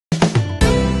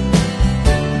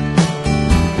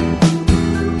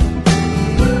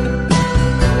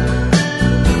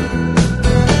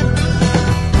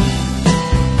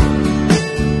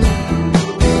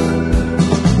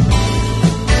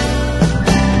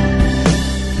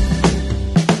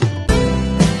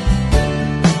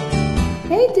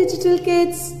little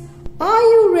kids, are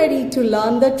you ready to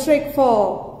learn the trick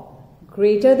for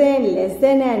greater than, less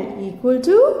than and equal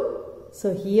to?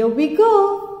 So here we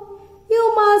go.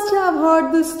 You must have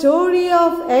heard the story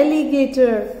of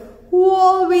alligator who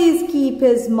always keep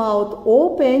his mouth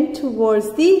open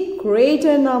towards the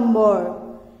greater number.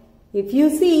 If you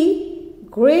see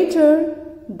greater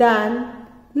than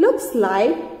looks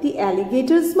like the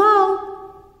alligator's mouth,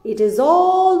 it is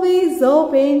always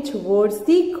open towards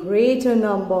the greater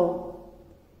number.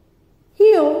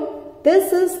 Here,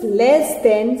 this is less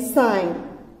than sign.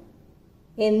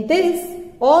 In this,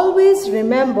 always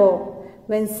remember,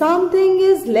 when something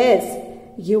is less,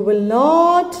 you will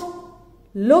not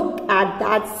look at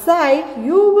that side.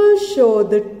 You will show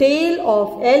the tail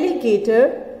of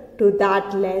alligator to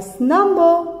that less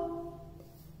number.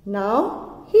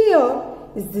 Now, here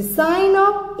is the sign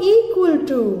of equal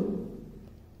to.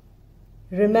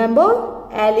 Remember,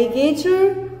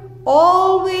 alligator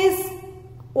always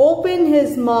open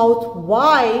his mouth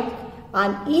wide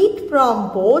and eat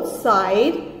from both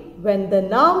sides when the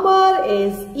number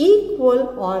is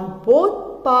equal on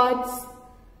both parts.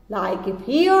 Like if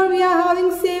here we are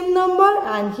having same number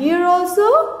and here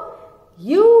also,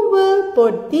 you will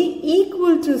put the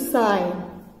equal to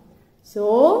sign.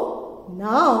 So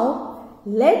now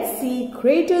let's see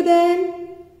greater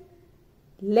than,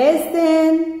 less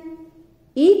than,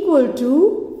 equal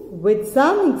to with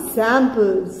some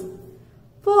examples.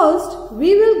 First,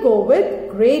 we will go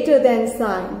with greater than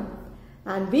sign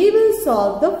and we will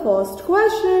solve the first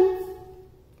question.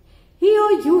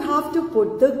 Here you have to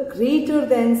put the greater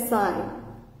than sign,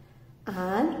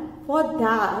 and for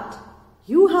that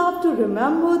you have to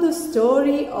remember the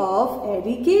story of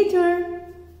alligator.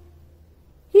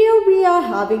 Here we are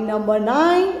having number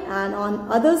 9 and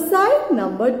on other side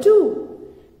number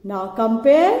 2. Now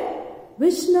compare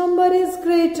which number is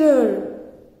greater.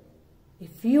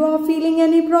 If you are feeling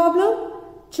any problem,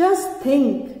 just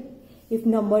think. If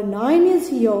number 9 is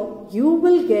here, you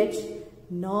will get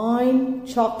 9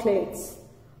 chocolates.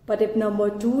 But if number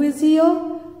 2 is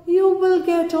here, you will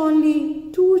get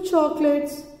only 2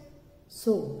 chocolates.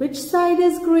 So which side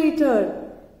is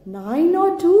greater? 9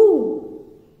 or 2?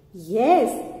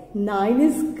 Yes, 9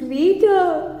 is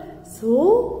greater.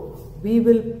 So we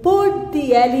will put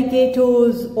the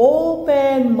alligator's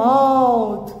open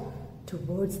mouth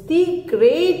towards the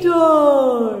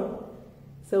greater.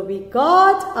 So we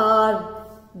got our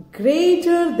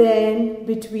greater than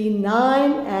between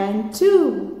 9 and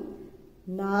 2.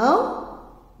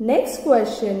 Now, next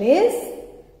question is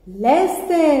less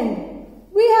than.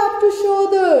 We have to show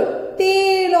the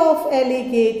tail of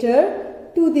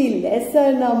alligator to the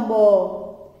lesser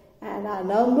number. And our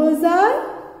numbers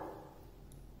are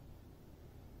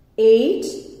 8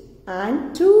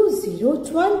 and 2, 0,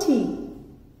 20.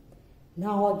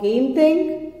 Now again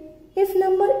think. If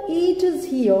number 8 is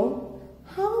here,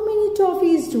 how many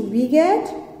toffees do we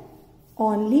get?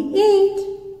 Only 8.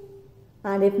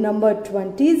 And if number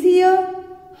 20 is here,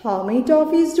 how many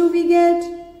toffees do we get?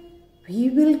 We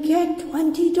will get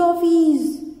 20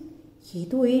 toffees. ये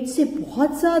तो 8 से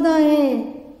बहुत ज़्यादा है.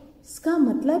 इसका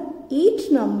मतलब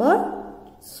 8 number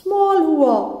small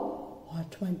हुआ और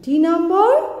 20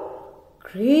 नंबर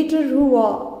greater हुआ.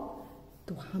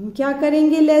 तो हम क्या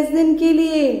करेंगे less than के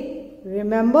लिए?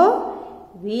 Remember,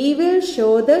 we will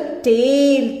show the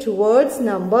tail towards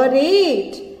number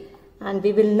 8 and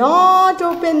we will not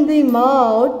open the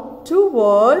mouth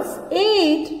towards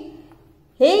 8.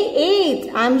 Hey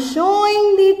 8, I am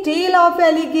showing the tail of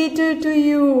alligator to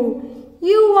you.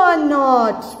 You are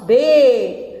not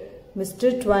big.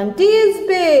 Mr. 20 is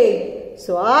big.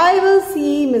 So I will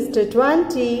see Mr.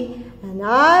 20 and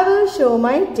I will show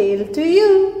my tail to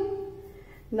you.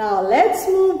 Now let's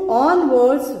move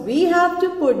onwards. We have to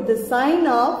put the sign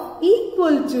of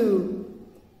equal to.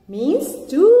 Means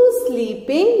 2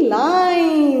 sleeping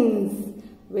lines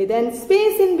with a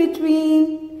space in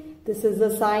between. This is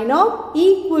the sign of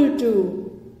equal to.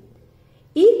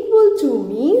 Equal to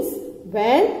means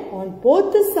when on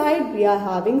both the sides we are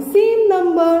having same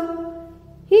number.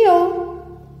 Here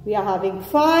we are having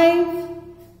 5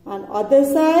 and other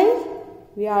side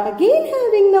we are again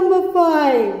having number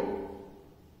 5.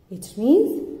 It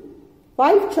means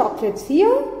 5 chocolates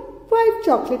here, 5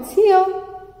 chocolates here.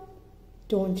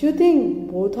 Don't you think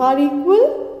both are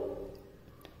equal?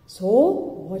 So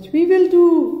what we will do?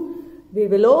 We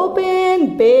will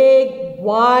open big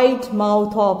wide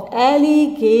mouth of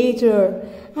alligator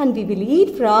and we will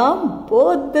eat from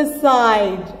both the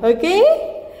sides. Okay?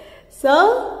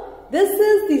 So this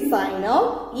is the sign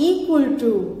of equal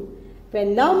to.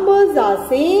 When numbers are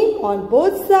same on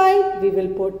both sides, we will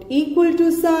put equal to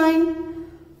sign.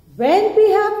 When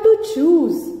we have to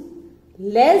choose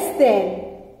less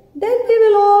than, then we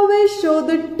will always show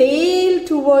the tail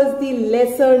towards the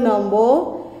lesser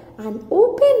number and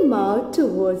open mouth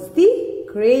towards the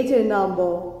greater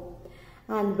number.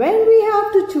 And when we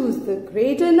have to choose the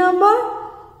greater number,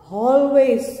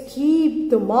 always keep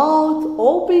the mouth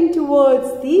open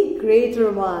towards the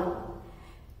greater one.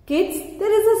 Kids,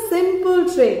 there is a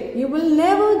simple trick. You will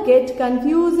never get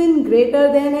confused in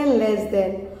greater than and less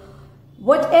than.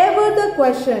 Whatever the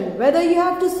question, whether you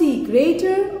have to see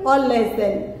greater or less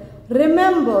than,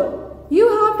 remember, you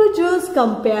have to just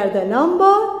compare the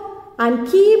number and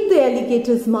keep the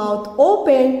alligator's mouth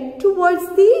open towards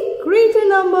the greater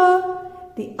number.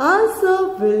 The answer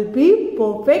will be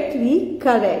perfectly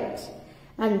correct.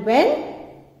 And when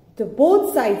the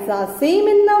both sides are same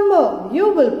in number,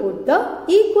 you will put the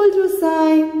equal to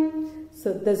sign.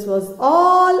 So this was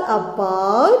all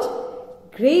about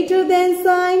greater than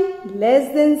sign,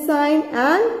 less than sign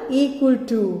and equal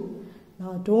to.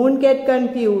 Now don't get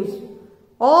confused.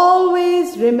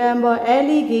 Always remember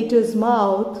alligator's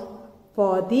mouth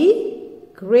for the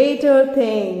greater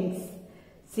things.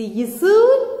 See you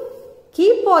soon.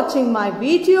 Keep watching my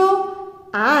video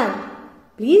and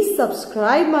please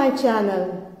subscribe my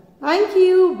channel. Thank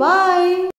you. Bye.